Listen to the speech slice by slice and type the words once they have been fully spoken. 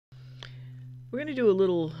We're going to do a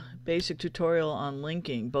little basic tutorial on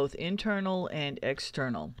linking, both internal and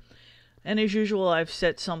external. And as usual, I've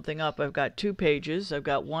set something up. I've got two pages. I've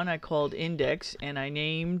got one I called index, and I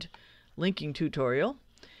named linking tutorial.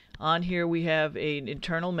 On here we have an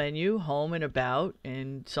internal menu, home and about,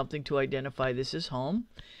 and something to identify this as home.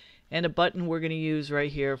 And a button we're going to use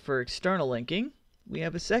right here for external linking. We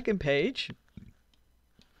have a second page,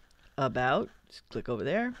 about. Just click over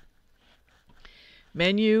there.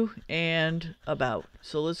 Menu and about.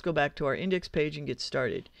 So let's go back to our index page and get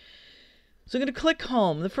started. So I'm going to click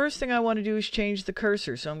home. The first thing I want to do is change the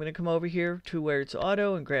cursor. So I'm going to come over here to where it's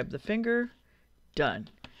auto and grab the finger. Done.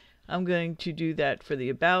 I'm going to do that for the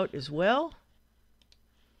about as well.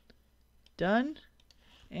 Done.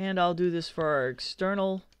 And I'll do this for our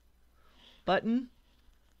external button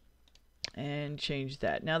and change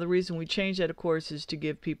that. Now the reason we change that, of course, is to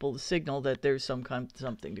give people the signal that there's something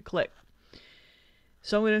to click.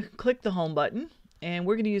 So I'm going to click the home button, and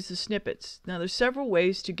we're going to use the snippets. Now there's several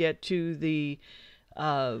ways to get to the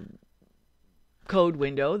code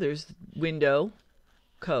window. There's window,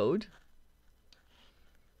 code,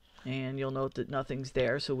 and you'll note that nothing's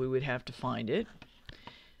there, so we would have to find it.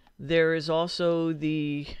 There is also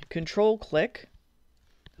the control click.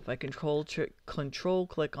 If I control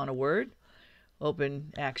click on a word,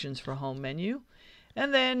 open actions for home menu.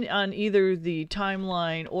 And then on either the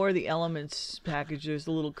timeline or the elements package, there's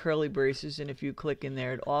the little curly braces, and if you click in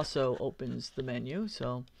there, it also opens the menu. So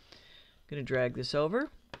I'm going to drag this over.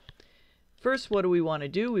 First, what do we want to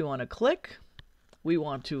do? We want to click. We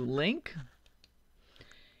want to link.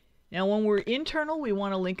 Now, when we're internal, we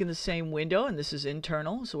want to link in the same window, and this is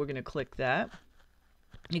internal, so we're going to click that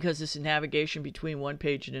because this is navigation between one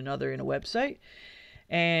page and another in a website.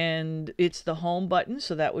 And it's the home button,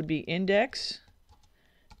 so that would be index.html.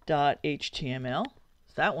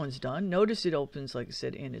 So that one's done. Notice it opens, like I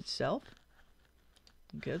said, in itself.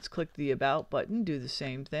 Okay, let's click the about button, do the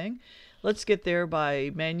same thing. Let's get there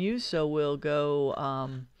by menu, so we'll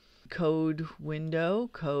go code window,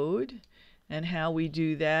 code. And how we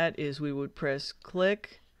do that is we would press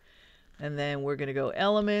click, and then we're going to go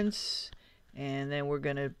elements, and then we're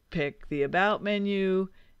going to pick the about menu,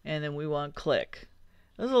 and then we want click.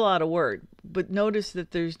 There's a lot of work, but notice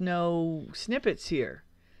that there's no snippets here.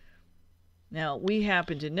 Now, we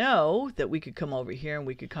happen to know that we could come over here and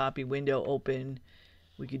we could copy window, open.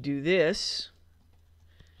 We could do this.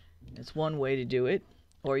 That's one way to do it,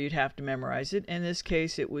 or you'd have to memorize it. In this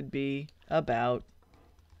case, it would be about.html.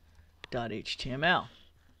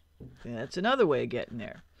 That's another way of getting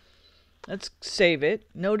there. Let's save it.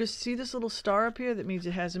 Notice, see this little star up here? That means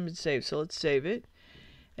it hasn't been saved. So let's save it.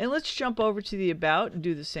 And let's jump over to the about and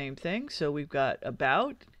do the same thing. So we've got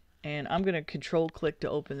about, and I'm going to control click to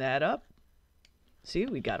open that up. See,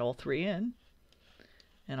 we got all three in.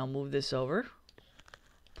 And I'll move this over.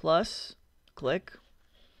 Plus, click,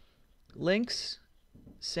 links,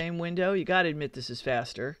 same window. You got to admit this is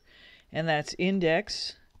faster. And that's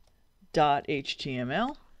index.html.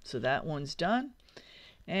 So that one's done.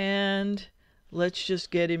 And let's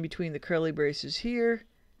just get in between the curly braces here.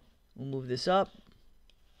 We'll move this up.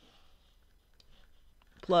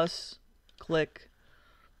 Plus, click,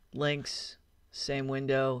 links, same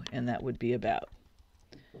window, and that would be about.html.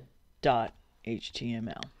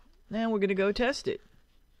 Now we're going to go test it.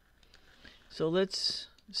 So let's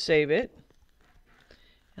save it.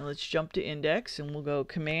 And let's jump to index, and we'll go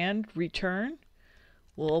command return.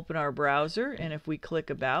 We'll open our browser, and if we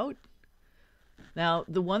click about. Now,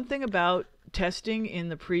 the one thing about testing in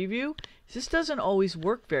the preview is this doesn't always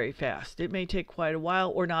work very fast. It may take quite a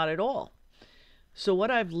while or not at all. So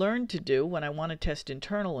what I've learned to do when I want to test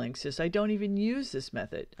internal links is I don't even use this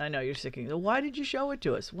method. I know you're thinking, well, why did you show it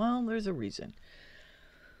to us? Well, there's a reason.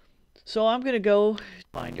 So I'm going to go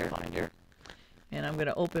Finder, and I'm going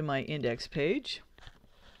to open my index page.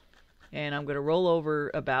 And I'm going to roll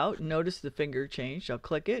over about. Notice the finger changed. I'll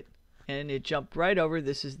click it, and it jumped right over.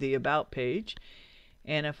 This is the about page.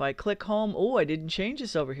 And if I click home, oh, I didn't change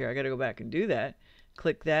this over here. I got to go back and do that.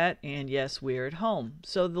 Click that, and yes, we're at home.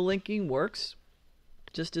 So the linking works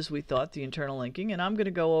just as we thought, the internal linking. And I'm going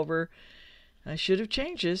to go over, I should have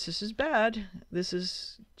changed this. This is bad. This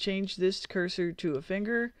is change this cursor to a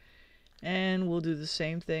finger, and we'll do the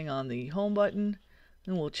same thing on the home button,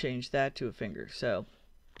 and we'll change that to a finger. So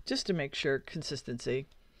just to make sure, consistency.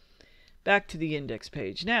 Back to the index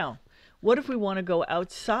page. Now, what if we want to go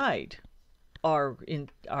outside our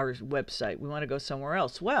website? We want to go somewhere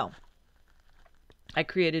else. Well, I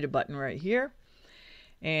created a button right here,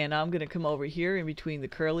 and I'm going to come over here in between the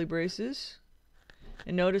curly braces,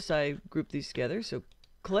 and notice I grouped these together. So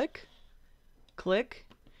click, click,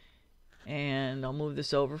 and I'll move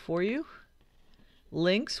this over for you.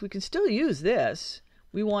 links, we can still use this.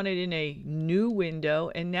 We want it in a new window,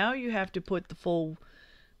 and now you have to put the full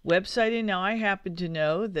website in. Now I happen to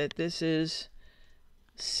know that this is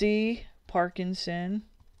C. Parkinson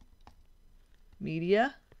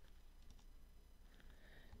Media.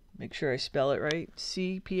 Make sure I spell it right.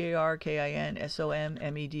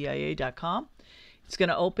 CPARKINSOMMEDIA.com. It's going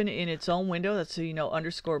to open in its own window. That's so you know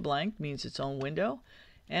underscore blank means its own window.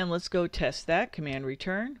 And let's go test that. Command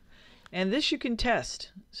return. And this you can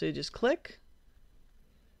test. So you just click.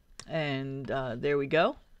 And there we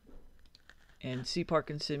go. And C.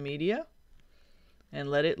 Parkinson Media.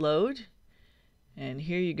 And let it load. And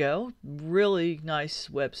here you go. Really nice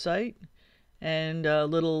website. And a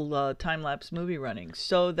little time-lapse movie running.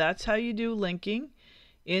 So that's how you do linking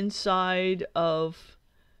inside of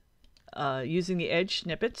using the Edge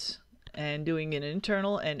Snippets and doing an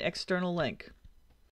internal and external link.